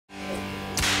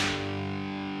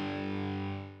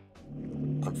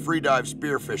I'm freedive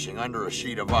spearfishing under a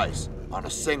sheet of ice on a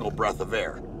single breath of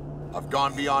air. I've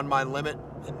gone beyond my limit,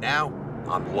 and now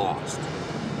I'm lost.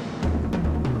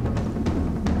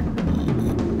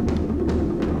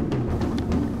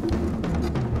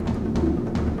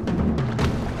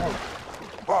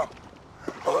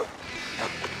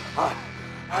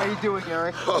 How you doing,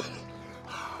 Eric?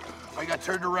 I got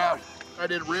turned around. I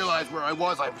didn't realize where I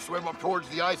was. I swam up towards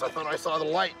the ice. I thought I saw the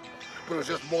light, but it was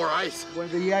just more ice. When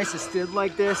the ice is thin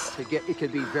like this, it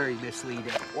could be very misleading.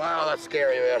 Wow, that's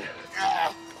scary, man.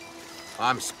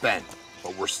 I'm spent,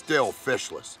 but we're still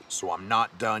fishless, so I'm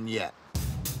not done yet.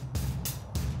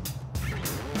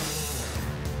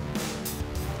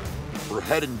 We're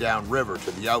heading downriver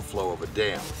to the outflow of a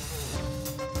dam.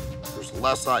 There's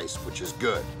less ice, which is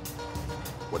good.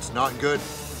 What's not good?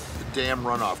 The dam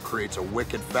runoff creates a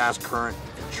wicked fast current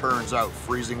and churns out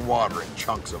freezing water in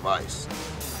chunks of ice.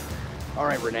 All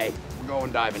right, Renee, we're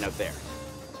going diving out there.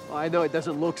 Well, I know it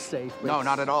doesn't look safe, but No,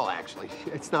 not at all, actually.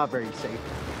 it's not very safe.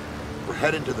 We're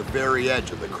heading to the very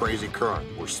edge of the crazy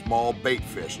current where small bait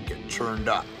fish get churned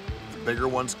up. The bigger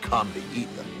ones come to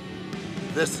eat them.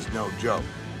 This is no joke.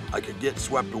 I could get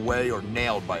swept away or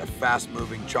nailed by a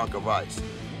fast-moving chunk of ice.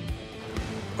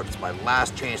 But it's my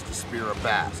last chance to spear a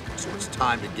bass, so it's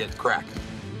time to get cracking.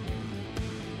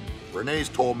 Renee's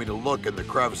told me to look in the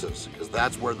crevices, because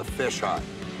that's where the fish hide.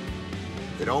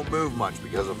 They don't move much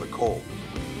because of the cold.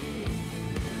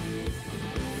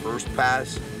 First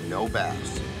pass, no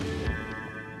bass.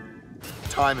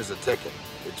 Time is a ticking.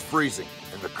 It's freezing,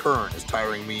 and the current is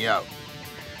tiring me out.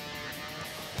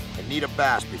 I need a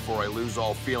bass before I lose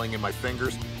all feeling in my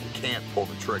fingers and can't pull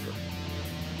the trigger.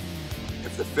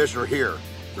 If the fish are here,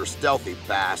 they're stealthy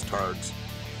bastards.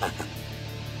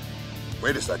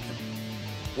 Wait a second.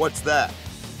 What's that?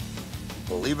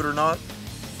 Believe it or not,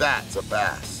 that's a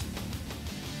bass.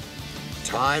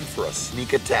 Time for a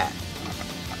sneak attack.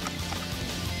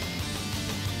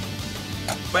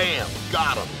 Bam!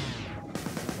 Got him!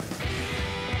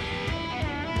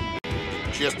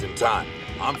 Just in time.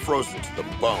 I'm frozen to the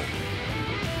bone.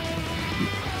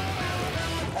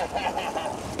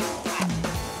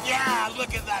 Yeah,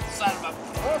 look at that son of a...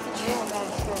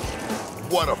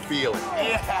 What a feeling.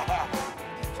 Yeah.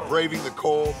 Braving the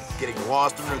cold, getting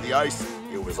lost under the ice,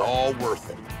 it was all worth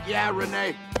it. Yeah,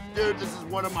 Renee. Dude, this is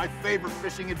one of my favorite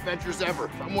fishing adventures ever.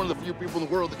 I'm one of the few people in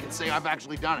the world that can say I've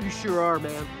actually done You it. sure are,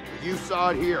 man. You saw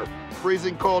it here.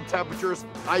 Freezing cold temperatures,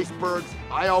 icebergs,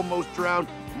 I almost drowned.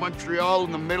 Montreal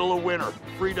in the middle of winter.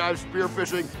 Freedive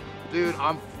spearfishing. Dude,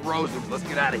 I'm frozen. Let's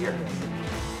get out of here.